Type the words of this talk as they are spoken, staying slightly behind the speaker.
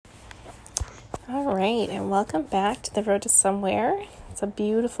All right, and welcome back to the Road to Somewhere. It's a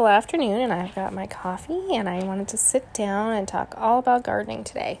beautiful afternoon, and I've got my coffee, and I wanted to sit down and talk all about gardening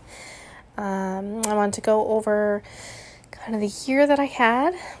today. I wanted to go over kind of the year that I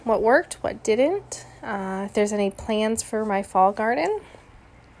had, what worked, what didn't, if there's any plans for my fall garden,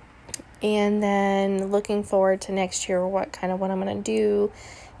 and then looking forward to next year, what I'm going to do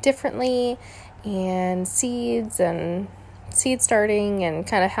differently, and seed starting, and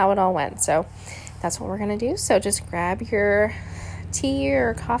kind of how it all went. So that's what we're going to do. So just grab your tea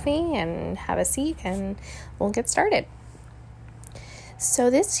or coffee and have a seat, and we'll get started.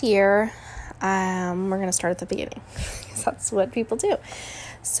 So this year, we're going to start at the beginning, because that's what people do.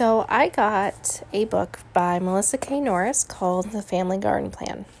 So I got a book by Melissa K. Norris called The Family Garden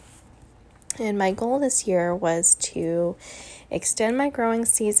Plan. And my goal this year was to extend my growing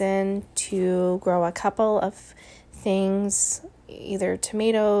season to grow a couple of things, either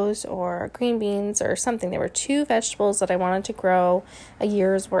tomatoes or green beans or something. There were 2 vegetables that I wanted to grow a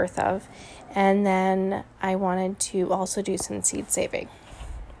year's worth of. And then I wanted to also do some seed saving.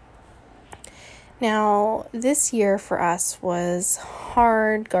 Now, this year for us was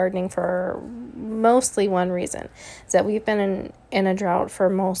hard gardening for mostly one reason, is that we've been in a drought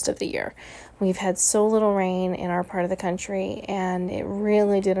for most of the year. We've had so little rain in our part of the country, and it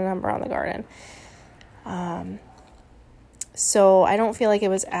really did a number on the garden. So I don't feel like it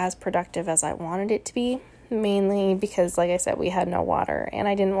was as productive as I wanted it to be, mainly because, like I said, we had no water, and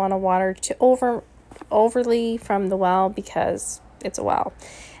I didn't want to water overly from the well because it's a well,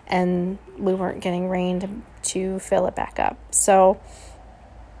 and we weren't getting rain to fill it back up. So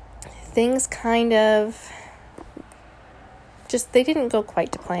things kind of they didn't go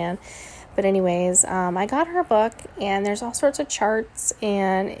quite to plan. But anyways, I got her book, and there's all sorts of charts,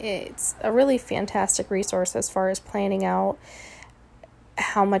 and it's a really fantastic resource as far as planning out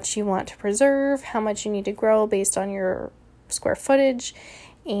how much you want to preserve, how much you need to grow based on your square footage,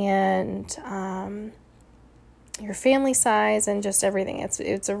 and your family size, and just everything.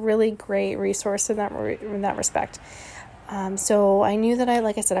 It's a really great resource in that respect. So I knew that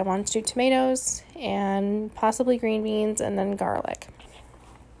I wanted to do tomatoes and possibly green beans and then garlic.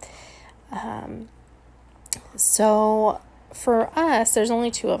 So for us, there's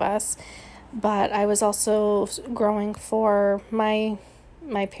only 2 of us, but I was also growing for my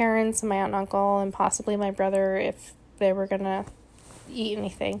parents and my aunt and uncle and possibly my brother if they were going to eat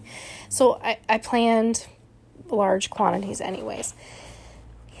anything. So I planned large quantities anyways.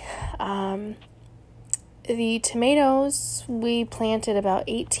 The tomatoes, we planted about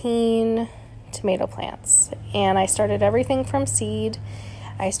 18 tomato plants, and I started everything from seed.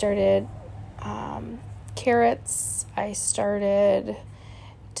 I started carrots, I started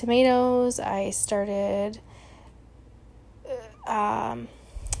tomatoes, I started drawing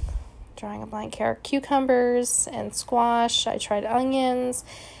a blank here, cucumbers and squash. I tried onions,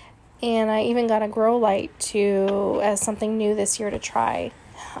 and I even got a grow light as something new this year to try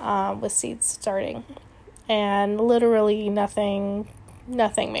with seeds starting, and literally nothing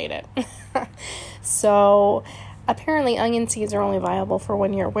made it. So apparently onion seeds are only viable for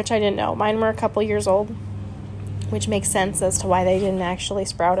 1 year, which I didn't know. Mine were a couple years old, which makes sense as to why they didn't actually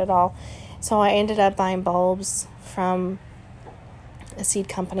sprout at all. So I ended up buying bulbs from a seed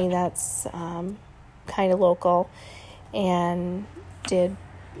company that's kind of local, and did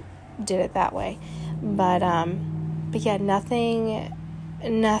it that way. But yeah, nothing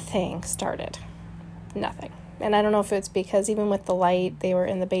started. Nothing. And I don't know if it's because even with the light, they were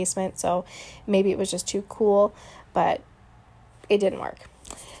in the basement, so maybe it was just too cool, but it didn't work.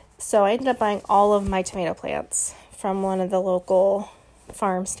 So I ended up buying all of my tomato plants from one of the local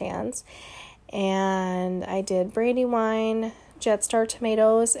farm stands, and I did Brandywine, Jetstar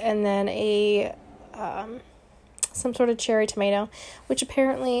tomatoes, and then some sort of cherry tomato, which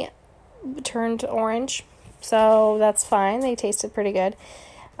apparently turned orange, so that's fine. They tasted pretty good.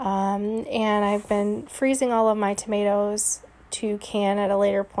 And I've been freezing all of my tomatoes to can at a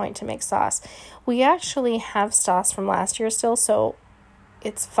later point to make sauce. We actually have sauce from last year still, so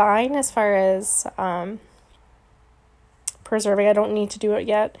it's fine as far as preserving. I don't need to do it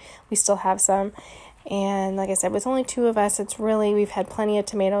yet. We still have some. And like I said, with only 2 of us, we've had plenty of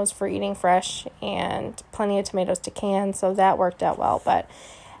tomatoes for eating fresh and plenty of tomatoes to can, so that worked out well. But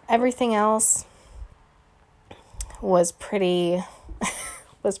everything else was pretty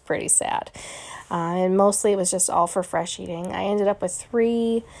sad. And mostly it was just all for fresh eating. I ended up with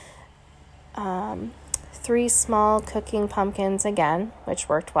 3 small cooking pumpkins again, which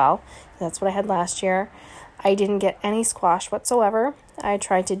worked well. That's what I had last year. I didn't get any squash whatsoever. I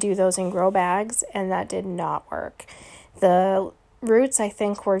tried to do those in grow bags, and that did not work. The roots, I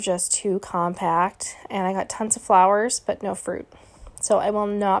think, were just too compact, and I got tons of flowers, but no fruit. So I will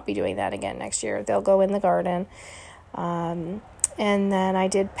not be doing that again next year. They'll go in the garden. And then I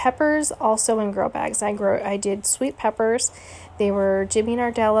did peppers also in grow bags. I did sweet peppers. They were Jimmy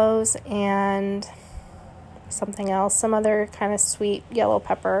Nardellos and something else, some other kind of sweet yellow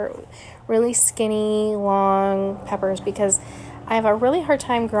pepper, really skinny, long peppers, because I have a really hard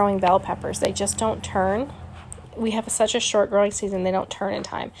time growing bell peppers. They just don't turn. We have such a short growing season, they don't turn in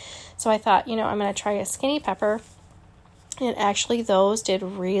time. So I thought, I'm going to try a skinny pepper. And actually those did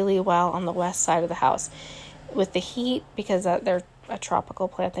really well on the west side of the house with the heat, because they're a tropical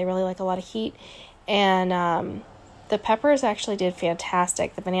plant. They really like a lot of heat. And the peppers actually did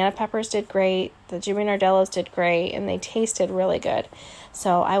fantastic. The banana peppers did great. The Jimmy Nardellos did great, and they tasted really good.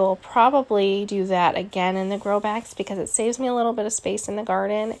 So I will probably do that again in the grow bags, because it saves me a little bit of space in the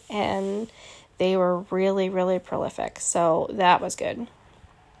garden, and they were really, really prolific. So that was good.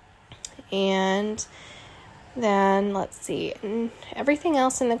 And then let's see, everything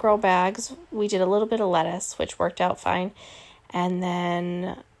else in the grow bags, we did a little bit of lettuce, which worked out fine. And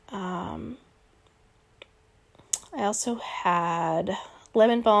then I also had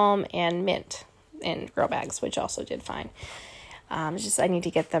lemon balm and mint in grow bags, which also did fine. Just I need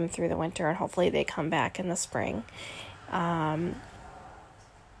to get them through the winter, and hopefully they come back in the spring.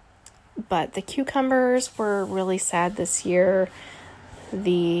 But the cucumbers were really sad this year.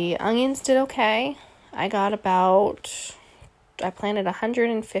 The onions did okay. I planted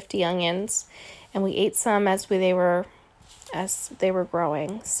 150 onions, and we ate some as they were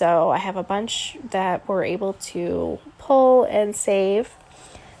growing. So I have a bunch that we're able to pull and save.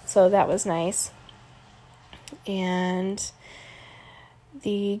 So that was nice. And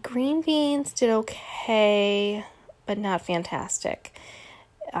the green beans did okay, but not fantastic.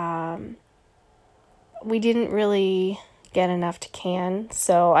 We didn't really get enough to can.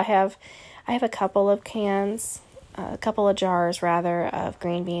 So I have a couple of jars rather of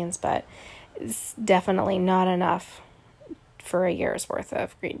green beans, but it's definitely not enough for a year's worth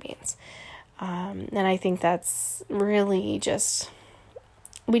of green beans. And I think that's really just,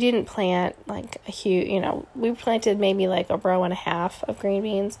 we didn't plant like a huge, we planted maybe like a row and a half of green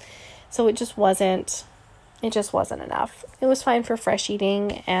beans. So it just wasn't enough. It was fine for fresh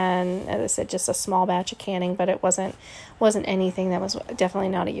eating, and as I said, just a small batch of canning, but it wasn't anything that was definitely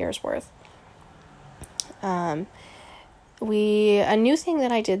not a year's worth. A new thing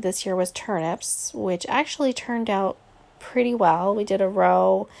that I did this year was turnips, which actually turned out pretty well. We did a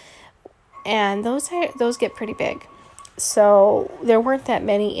row, and those get pretty big. So there weren't that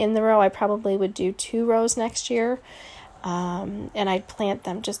many in the row. I probably would do 2 rows next year, and I'd plant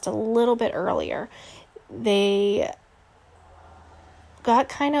them just a little bit earlier. They got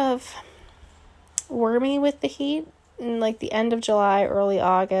kind of wormy with the heat in like the end of July, early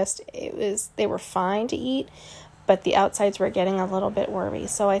August. They were fine to eat, but the outsides were getting a little bit wormy.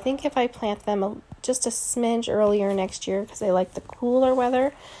 So I think if I plant them just a smidge earlier next year, because they like the cooler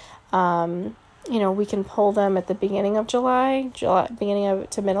weather, we can pull them at the beginning of July, beginning of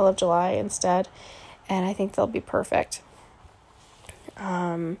to middle of July instead, and I think they'll be perfect.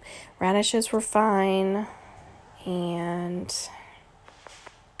 Radishes were fine, and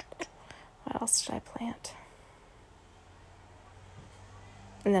what else did I plant?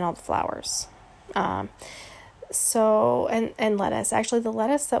 And then all the flowers. So lettuce. Actually, the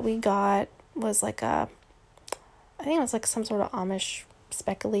lettuce that we got was I think it was like some sort of Amish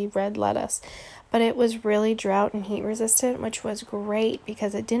speckly red lettuce, but it was really drought and heat resistant, which was great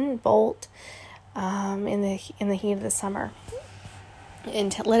because it didn't bolt in the heat of the summer.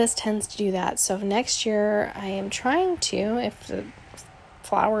 And lettuce tends to do that. So next year I am trying to, if the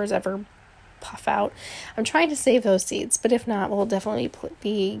flowers ever puff out, I'm trying to save those seeds, but if not, we'll definitely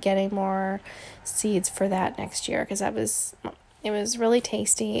be getting more seeds for that next year, because it was really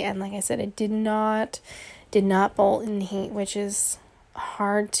tasty, and like I said, it did not bolt in the heat, which is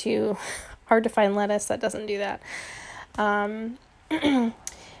hard to find lettuce that doesn't do that. And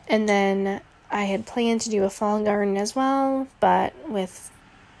then I had planned to do a fall garden as well, but with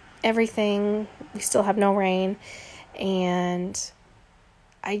everything, we still have no rain, and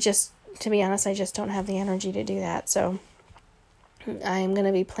to be honest, I just don't have the energy to do that. So I'm going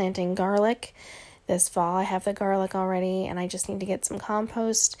to be planting garlic this fall. I have the garlic already, and I just need to get some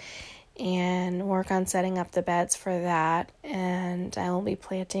compost and work on setting up the beds for that. And I will be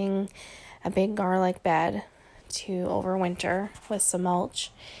planting a big garlic bed to overwinter with some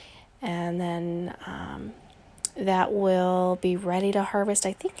mulch. And then that will be ready to harvest,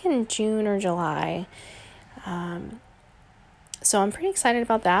 I think, in June or July. So I'm pretty excited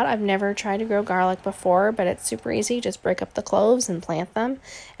about that. I've never tried to grow garlic before, but it's super easy. Just break up the cloves and plant them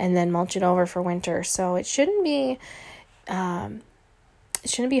and then mulch it over for winter. So it shouldn't be hard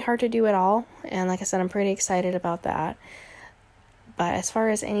to do at all. And like I said, I'm pretty excited about that. But as far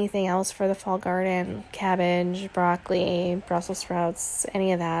as anything else for the fall garden, cabbage, broccoli, Brussels sprouts,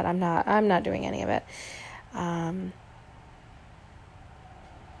 any of that, I'm not doing any of it.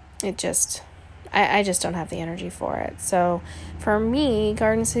 I just don't have the energy for it. So for me,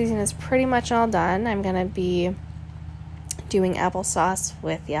 garden season is pretty much all done. I'm going to be doing applesauce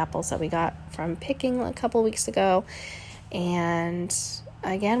with the apples that we got from picking a couple weeks ago. And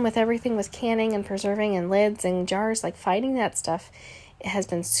again, with everything with canning and preserving and lids and jars, like finding that stuff, it has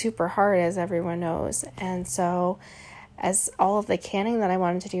been super hard, as everyone knows. And so as all of the canning that I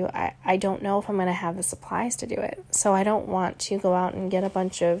wanted to do, I don't know if I'm going to have the supplies to do it. So I don't want to go out and get a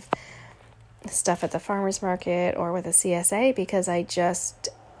bunch of stuff at the farmer's market or with a CSA, because I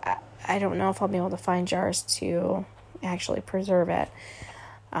don't know if I'll be able to find jars to actually preserve it.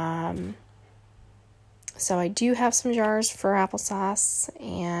 So I do have some jars for applesauce,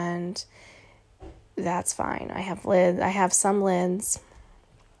 and that's fine. I have some lids,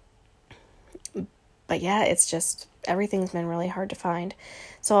 but yeah, it's just, everything's been really hard to find.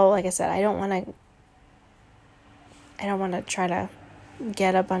 So like I said, I don't want to try to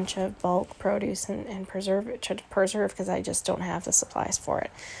get a bunch of bulk produce and preserve it, because I just don't have the supplies for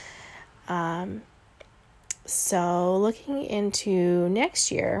it. So looking into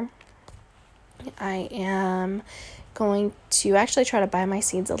next year, I am going to actually try to buy my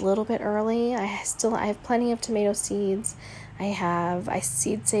seeds a little bit early. I have plenty of tomato seeds. I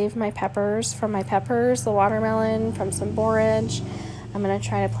seed saved my peppers, the watermelon, from some borage. I'm going to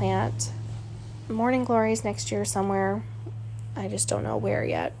try to plant morning glories next year somewhere. I just don't know where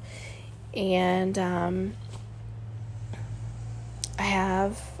yet. And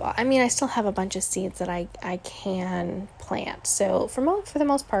I still have a bunch of seeds that I can plant. So for the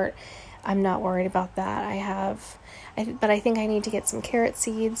most part, I'm not worried about that. But I think I need to get some carrot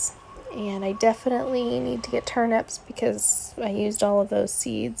seeds, and I definitely need to get turnips because I used all of those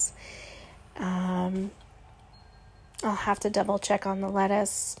seeds. I'll have to double check on the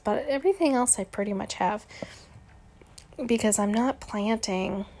lettuce, but everything else I pretty much have, because I'm not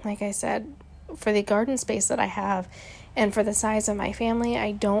planting, like I said, for the garden space that I have and for the size of my family.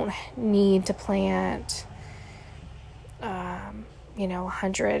 I don't need to plant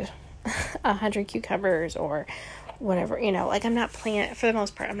 100 cucumbers or whatever, for the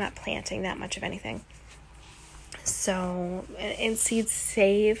most part, I'm not planting that much of anything. So, and seeds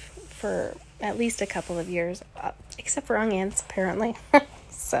save for at least a couple of years, except for onions, apparently.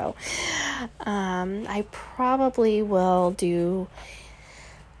 So, I probably will do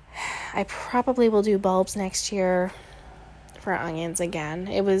bulbs next year for onions again.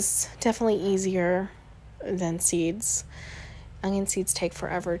 It was definitely easier than seeds. Onion seeds take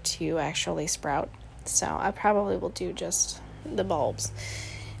forever to actually sprout. So I probably will do just the bulbs.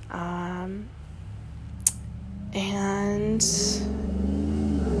 And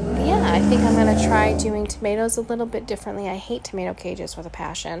yeah, I think I'm going to try doing tomatoes a little bit differently. I hate tomato cages with a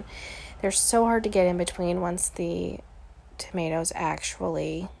passion. They're so hard to get in between once the tomatoes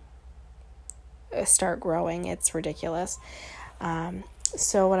actually start growing. It's ridiculous.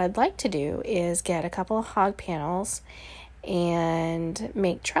 So what I'd like to do is get a couple of hog panels and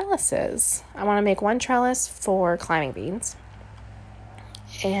make trellises. I want to make one trellis for climbing beans,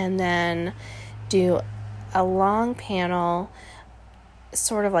 and then do a long panel,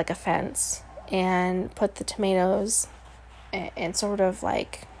 sort of like a fence, and put the tomatoes and sort of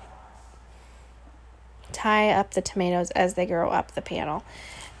like tie up the tomatoes as they grow up the panel,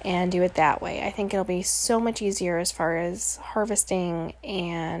 and do it that way. I think it'll be so much easier as far as harvesting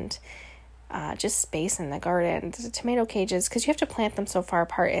and just space in the garden. The tomato cages, because you have to plant them so far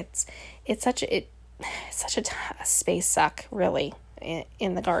apart, it's such a space suck, really,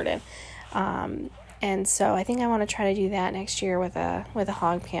 in the garden. And so I think I want to try to do that next year with a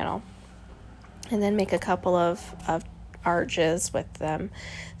hog panel, and then make a couple of arches with them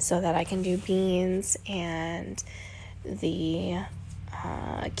so that I can do beans and the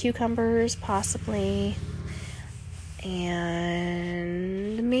cucumbers possibly,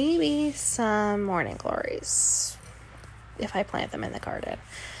 and maybe some morning glories if I plant them in the garden.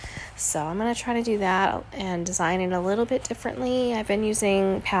 So I'm going to try to do that and design it a little bit differently. I've been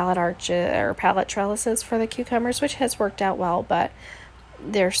using pallet trellises for the cucumbers, which has worked out well, but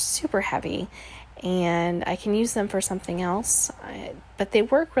they're super heavy and I can use them for something else. But they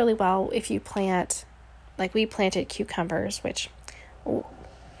work really well if you plant, like we planted cucumbers, which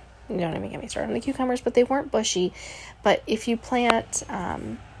don't even get me started on the cucumbers, but they weren't bushy. But if you plant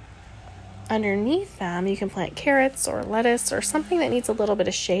underneath them, you can plant carrots or lettuce or something that needs a little bit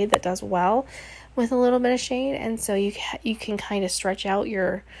of shade that does well with a little bit of shade. And so you can kind of stretch out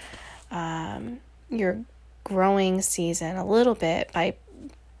your growing season a little bit by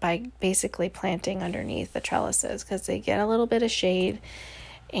basically planting underneath the trellises, because they get a little bit of shade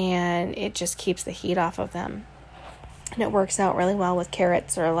and it just keeps the heat off of them. And it works out really well with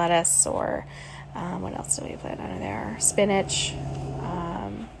carrots or lettuce or what else do we put under there? Spinach.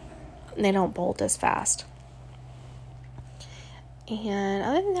 They don't bolt as fast. And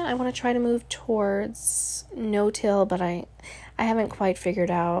other than that, I want to try to move towards no-till, but I haven't quite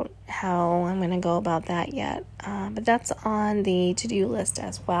figured out how I'm going to go about that yet. But that's on the to-do list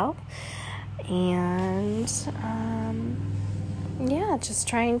as well. And just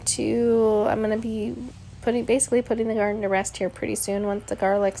trying to, I'm going to be putting the garden to rest here pretty soon once the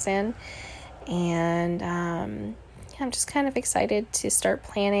garlic's in. And I'm just kind of excited to start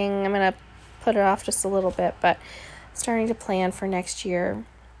planning. I'm going to put it off just a little bit, but starting to plan for next year,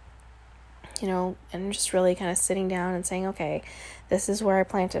 and just really kind of sitting down and saying, okay, this is where I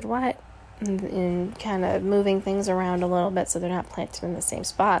planted what, and kind of moving things around a little bit so they're not planted in the same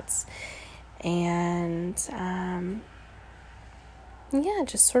spots. And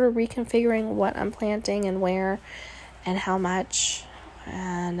just sort of reconfiguring what I'm planting and where and how much.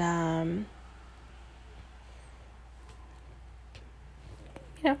 And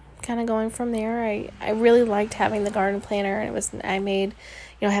kind of going from there. I really liked having the garden planner, and I made,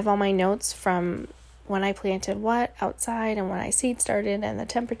 have all my notes from when I planted what outside and when I seed started and the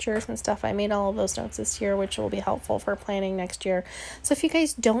temperatures and stuff. I made all of those notes this year, which will be helpful for planning next year. So if you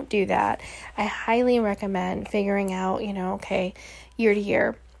guys don't do that, I highly recommend figuring out, okay, year to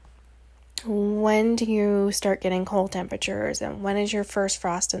year, when do you start getting cold temperatures, and when is your first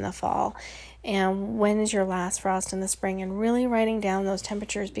frost in the fall, and when is your last frost in the spring, and really writing down those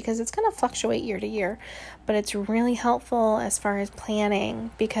temperatures, because it's going to fluctuate year to year, but it's really helpful as far as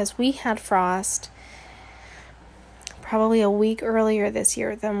planning, because we had frost probably a week earlier this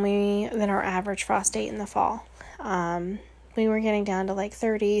year than our average frost date in the fall. We were getting down to like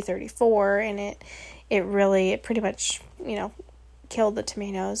 30, 34, and it pretty much, killed the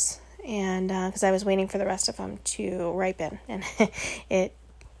tomatoes. And because I was waiting for the rest of them to ripen, and it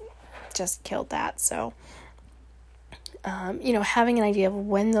just killed that. So, having an idea of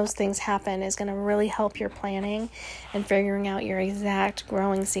when those things happen is going to really help your planning and figuring out your exact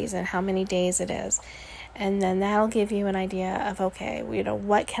growing season, how many days it is. And then that'll give you an idea of, okay,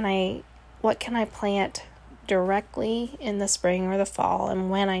 what can I plant directly in the spring or the fall,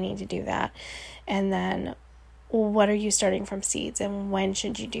 and when I need to do that. And then what are you starting from seeds, and when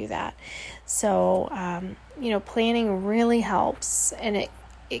should you do that? So, planning really helps, and it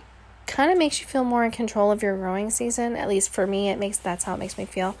kind of makes you feel more in control of your growing season. At least for me, that's how it makes me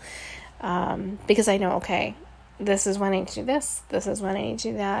feel. Because I know, okay, this is when I need to do this is when I need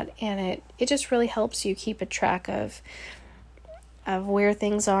to do that. And it just really helps you keep a track of where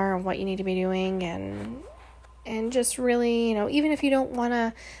things are and what you need to be doing. And just really, even if you don't want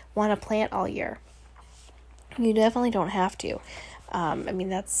to plant all year, you definitely don't have to.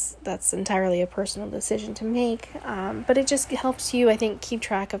 That's entirely a personal decision to make, but it just helps you, I think, keep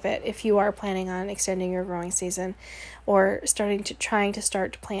track of it if you are planning on extending your growing season or trying to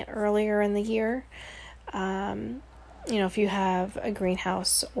start to plant earlier in the year. If you have a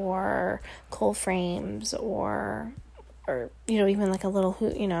greenhouse or cold frames or even like a little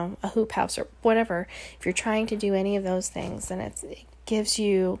a hoop house or whatever, if you're trying to do any of those things, then it gives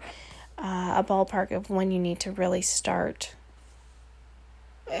you a ballpark of when you need to really start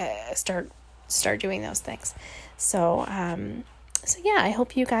doing those things. So I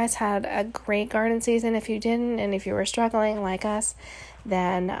hope you guys had a great garden season. If you didn't, and if you were struggling like us,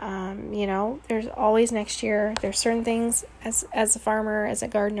 then there's always next year. There's certain things as a farmer, as a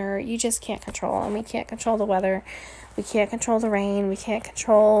gardener, you just can't control, and we can't control the weather. We can't control the rain. We can't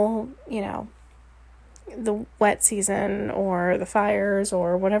control, the wet season or the fires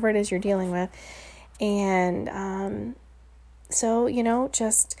or whatever it is you're dealing with. And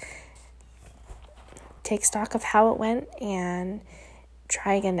just take stock of how it went and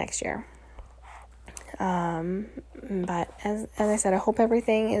try again next year. But as I said, I hope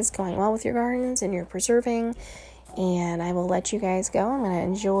everything is going well with your gardens and you're preserving, and I will let you guys go. I'm going to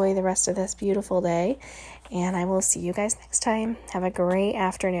enjoy the rest of this beautiful day, and I will see you guys next time. Have a great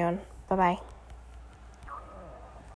afternoon. Bye-bye.